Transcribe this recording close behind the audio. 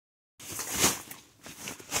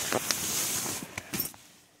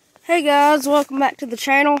Hey guys, welcome back to the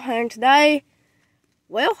channel, and today,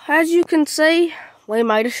 well, as you can see, we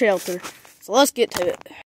made a shelter. So let's get to it.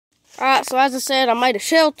 Alright, so as I said, I made a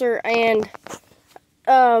shelter, and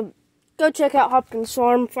go check out Hopkins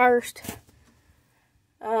Farm first.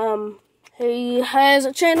 He has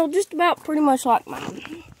a channel just about pretty much like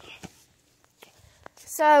mine.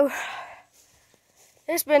 So,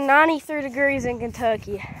 it's been 93 degrees in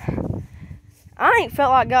Kentucky. I ain't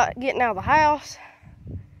felt like getting out of the house.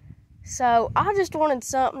 So, I just wanted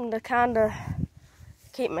something to kind of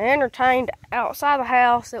keep me entertained outside the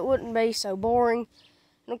house that wouldn't be so boring.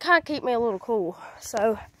 And kind of keep me a little cool.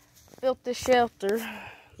 So, built this shelter.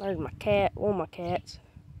 There's my cat, one of my cats.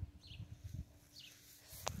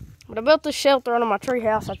 But I built this shelter under my tree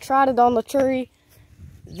house. I tried it on the tree.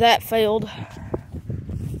 That failed.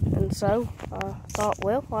 And so, I thought,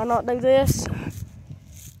 well, why not do this?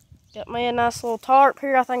 Got me a nice little tarp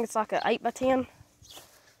here. I think it's like an 8x10.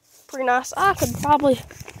 Pretty nice. I could probably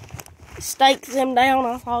stake them down.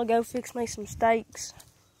 I'll probably go fix me some steaks.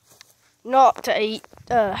 Not to eat,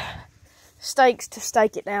 steaks to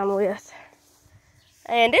stake it down with.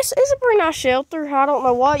 And this is a pretty nice shelter. I don't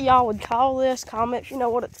know what y'all would call this. Comment if you know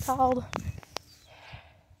what it's called.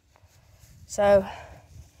 So,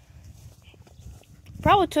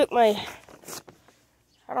 probably took me,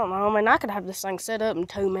 I don't know, I mean, I could have this thing set up in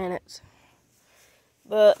 2 minutes.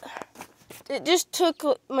 But it just took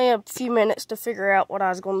me a few minutes to figure out what I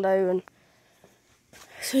was going to do. And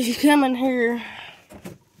so you come in here.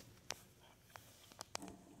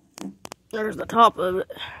 There's the top of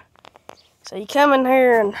it. So you come in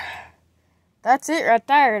here and that's it right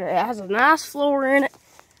there. It has a nice floor in it.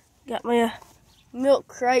 Got me a milk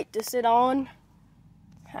crate to sit on.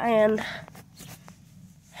 And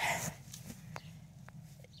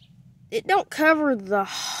it don't cover the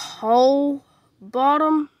whole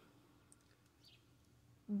bottom,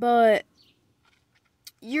 but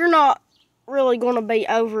you're not really going to be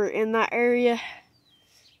over in that area.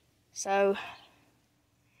 So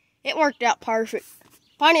it worked out perfect.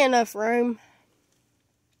 Plenty enough room.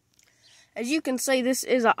 As you can see, this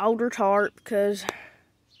is an older tarp because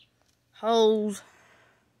holes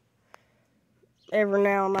every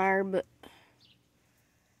now and there, but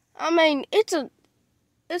I mean,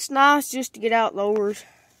 it's nice just to get outdoors.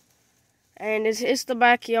 And it's the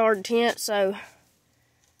backyard tent, so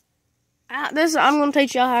I'm going to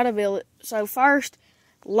teach y'all how to build it. So first,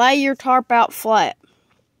 lay your tarp out flat.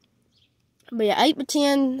 It'll be an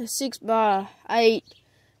 8x10, 6x8,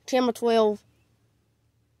 10x12.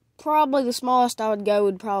 Probably the smallest I would go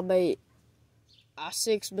would probably be a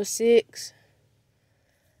 6x6.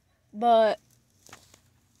 But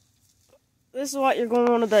this is what you're going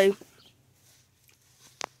to want to do.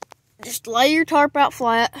 Just lay your tarp out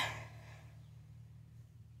flat.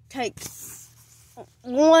 Take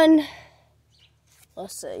one,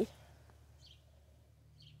 let's see. A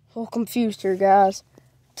little confused here, guys.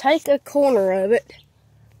 Take a corner of it,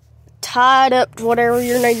 tie it up to whatever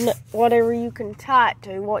you're needing, whatever you can tie it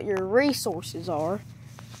to, what your resources are.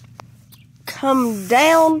 Come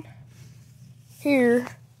down here,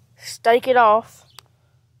 stake it off.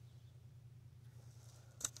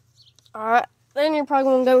 Alright, then you're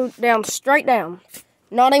probably going to go down, straight down,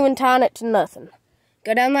 not even tying it to nothing.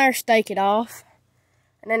 Go down there, stake it off,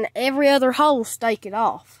 and then every other hole, stake it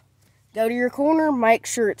off. Go to your corner, make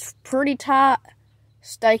sure it's pretty tight,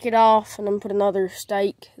 stake it off, and then put another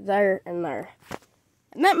stake there and there.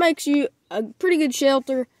 And that makes you a pretty good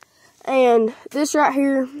shelter. And this right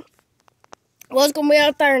here was going to be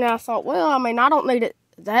out there, and I thought, well, I mean, I don't need it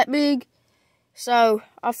that big. So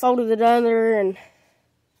I folded it under and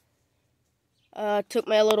took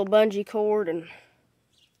me a little bungee cord and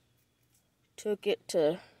took it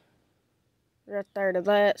to right there to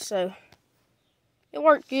that. So it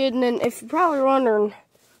worked good. And then if you're probably wondering,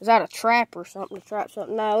 is that a trap or something to trap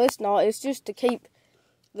something? No, it's not. It's just to keep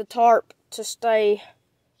the tarp to stay,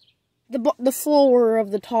 the floor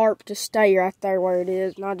of the tarp to stay right there where it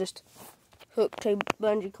is. And I just hooked 2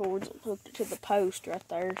 bungee cords and hooked it to the post right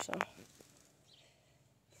there. So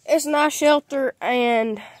it's a nice shelter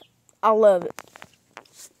and I love it.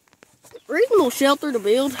 Reasonable shelter to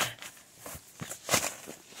build.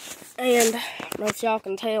 And I don't know if y'all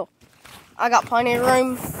can tell, I got plenty of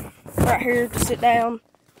room right here to sit down.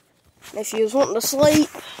 And if you was wanting to sleep,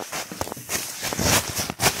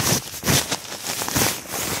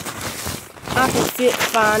 I can fit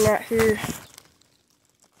fine right here.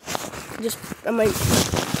 Just, I mean,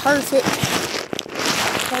 perfect.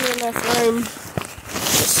 Plenty enough room to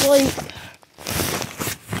sleep.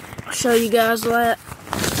 I'll show you guys that.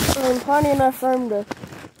 And plenty enough room to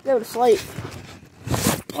go to sleep.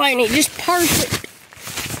 Plenty, just perfect.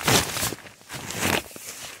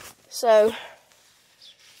 So,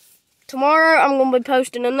 tomorrow I'm going to be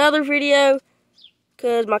posting another video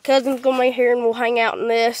because my cousin's going to be here and we'll hang out in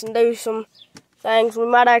this and do some things. We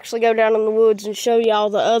might actually go down in the woods and show y'all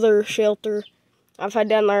the other shelter I've had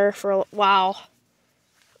down there for a while.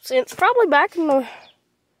 Since probably back in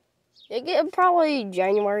the, probably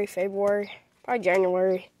January, February, probably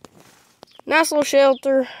January. Nice little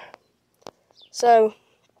shelter. So,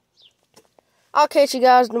 I'll catch you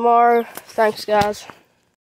guys tomorrow. Thanks, guys.